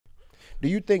Do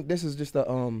you think this is just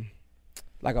a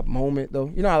like a moment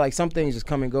though? You know how like some things just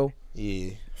come and go.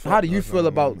 Yeah. How do you feel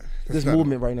about this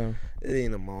movement right now? It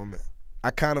ain't a moment.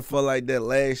 I kind of felt like that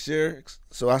last year,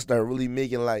 so I started really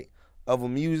making like other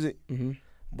music.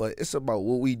 But it's about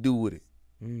what we do with it.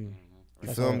 You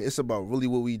feel me? It's about really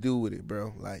what we do with it,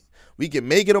 bro. Like, we can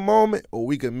make it a moment or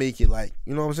we can make it like,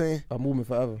 you know what I'm saying? A movement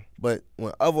forever. But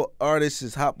when other artists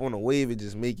just hop on a wave, it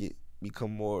just make it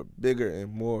become more bigger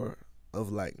and more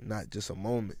of like not just a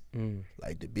moment.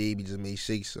 Like the Baby just made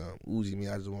Shake Some. Uzi made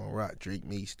I Just Want to Rock. Drake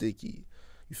made Sticky.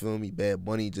 You feel me? Bad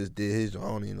Bunny just did his. I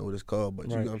don't even know what it's called, but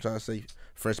you know what I'm trying to say?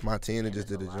 French Montana just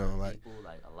did a joint. Like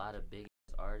a lot of big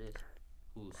artists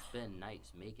who spend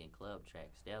nights making club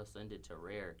tracks, they'll send it to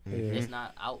Rare. It's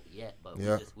not out yet, but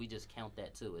we just count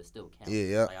that too. It still counts.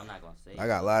 Like, I'm not gonna say. I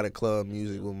got a lot of club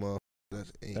music with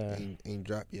motherfuckers that ain't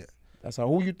dropped yet. That's all.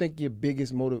 Who you think your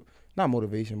biggest not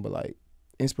motivation, but like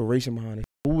inspiration behind it?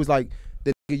 Who was like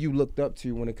the nigga you looked up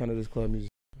to when it comes to this club music?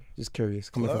 Just curious,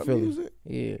 coming from Philly. Music?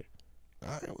 Yeah.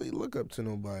 I didn't really look up to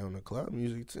nobody on the club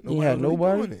music. You had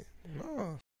nobody? Doing it.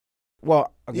 No.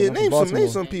 Well, name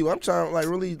some people. I'm trying to like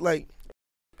really like.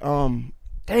 Damn,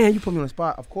 you put me on the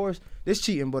spot. Of course, this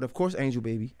cheating, but of course, Angel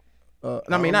Baby.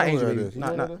 I mean, not Angel Baby.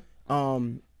 Not. I don't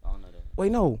know that.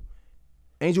 Wait, no.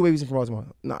 Angel Baby's from Baltimore.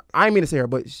 Nah, I ain't mean to say her,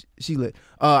 but she lit.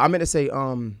 I meant to say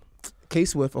K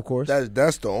Swift, of course.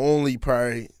 That's the only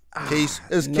priority. K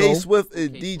Swift is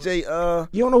DJ.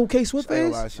 You don't know who K Swift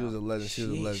is? She was a legend. She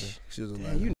was a legend. She was a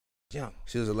legend. You jump.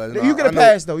 She was a legend. You get a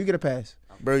pass though. You get a pass.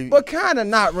 Bro, but kind of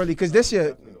not really, cause this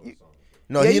year.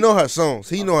 No, he know her songs.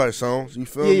 He know her songs. You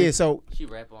feel me? Yeah. So she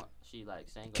rap on. She like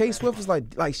sang. K Swift was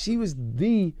like she was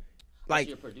the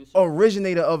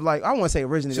originator of like, I don't want to say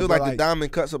originator. She was like the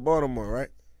Diamond Cuts of Baltimore, right?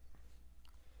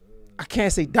 I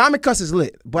can't say Diamond Cuts is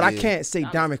lit, but I can't say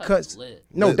Diamond Cuts.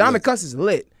 No, Diamond Cuts is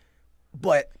lit,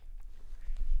 but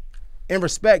in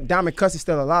respect, Diamond Cuts is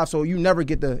still alive, so you never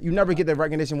get the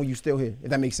recognition when you still here. If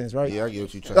that makes sense, right? Yeah, I get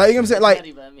what you trying. Like, you know what I'm saying?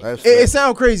 Like, it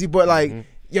sounds crazy, but like,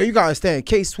 yo, you gotta understand,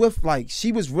 K Swift, like,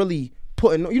 she was really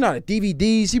putting, you know, the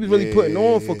DVDs, she was really putting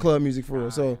on for club music for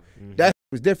real. So that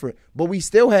was different. But we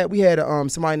had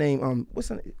somebody named what's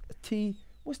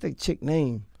the chick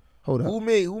name? Hold up. Who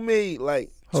made like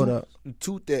Hold up.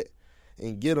 Toot That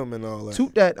and Get 'Em and all that?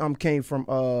 Toot That came from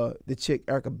the chick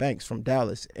Erica Banks from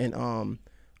Dallas, and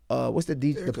what's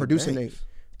the producer name?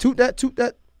 Toot That.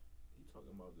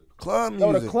 Club music.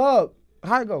 Oh, the club.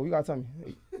 How it go? You gotta tell me.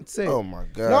 Say it. Oh my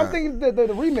god. No, I'm thinking the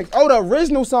remix. Oh, the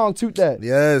original song Toot That.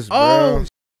 Yes, bro. Oh,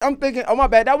 I'm thinking. Oh my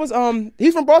bad. That was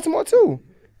he's from Baltimore too.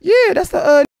 Yeah, that's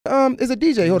the is a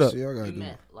DJ. Hold up. You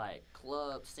meant like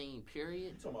club scene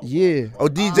period. Yeah. Oh,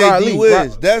 DJ D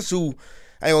Wiz. That's who.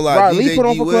 I ain't gonna lie. Rod DJ Lee put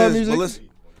on D for club Wiz. music.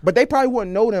 But they probably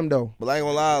wouldn't know them though. But I ain't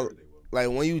gonna lie. Like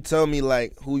when you tell me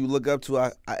like who you look up to,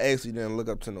 I actually didn't look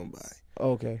up to nobody.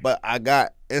 Okay. But I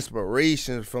got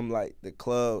inspiration from like the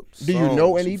club. Do you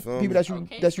know any people that you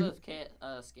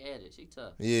Scattered. She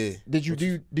tough. Yeah.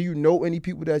 Do you know any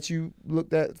people that you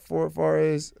looked at for as far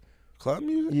as club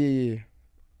music? Yeah.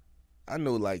 I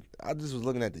know, like, I just was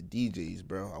looking at the DJs,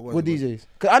 bro. What DJs?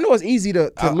 Cause I know it's easy to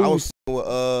lose. I was with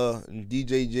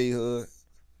DJ J Hood,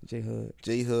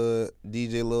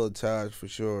 DJ Lil Taj for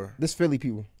sure. This Philly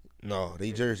people. No,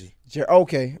 they Jersey.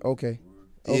 Okay.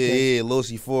 Yeah, Lil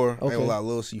C4. Okay. I ain't gonna lie,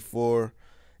 Lil C4.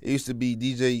 It used to be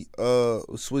DJ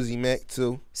Swizzy Mac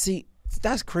too. See,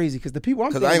 that's crazy because the people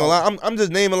Cause I ain't gonna lie, I'm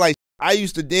just naming like I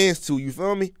used to dance to. You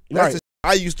feel me? That's the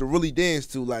I used to really dance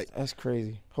to. Like that's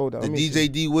crazy. Hold on. The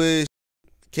DJ D Wiz,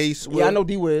 K Swift. Yeah, I know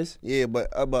D Wiz. Yeah,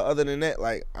 but other than that,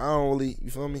 like I don't really.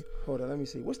 You feel me? Hold on, let me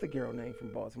see. What's the girl name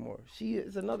from Baltimore? She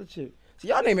is another chick. See,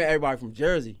 y'all naming everybody from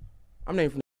Jersey. I'm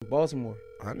naming from Baltimore.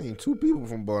 I named 2 people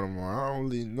from Baltimore. I don't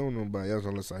really know nobody else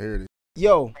unless I hear it.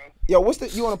 Yo, what's the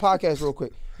you on a podcast real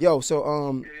quick? Yo,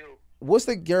 so what's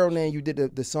the girl name you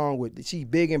did the song with? She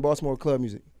big in Baltimore club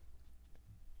music.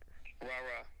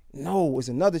 No, it's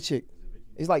another chick.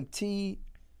 It's like T.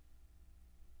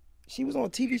 She was on a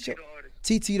TV show.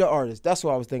 TT the artist. That's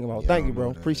what I was thinking about. Thank you, bro.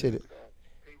 Appreciate it.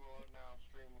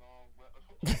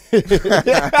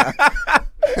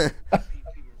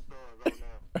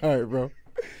 All right, bro.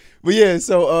 But yeah,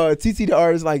 so TT the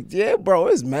artist, like, yeah, bro,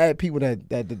 it's mad people that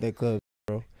did that club,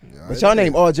 bro. Yeah, but y'all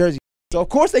name all Jersey. So of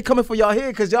course they coming for y'all here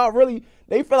because y'all really,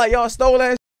 they feel like y'all stole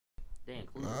that.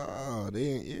 Oh,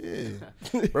 yeah.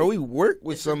 Bro, we work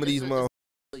with some of these motherfuckers.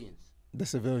 The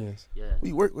civilians. Yeah.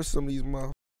 We work with some of these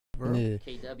motherfuckers, bro. Yeah.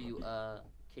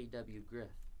 KW Griff.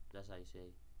 That's how you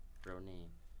say real name.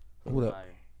 What up?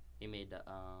 He made the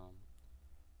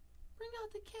bring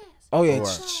out the cast. Oh yeah.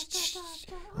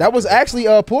 That was actually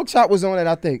Pork Chop was on it,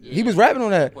 I think. Yeah. He was rapping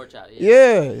on that. Pork Chop,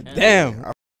 yeah.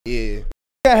 Damn. Yeah.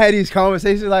 I had these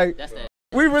conversations like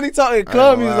we really talking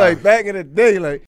club music like back in the day. Like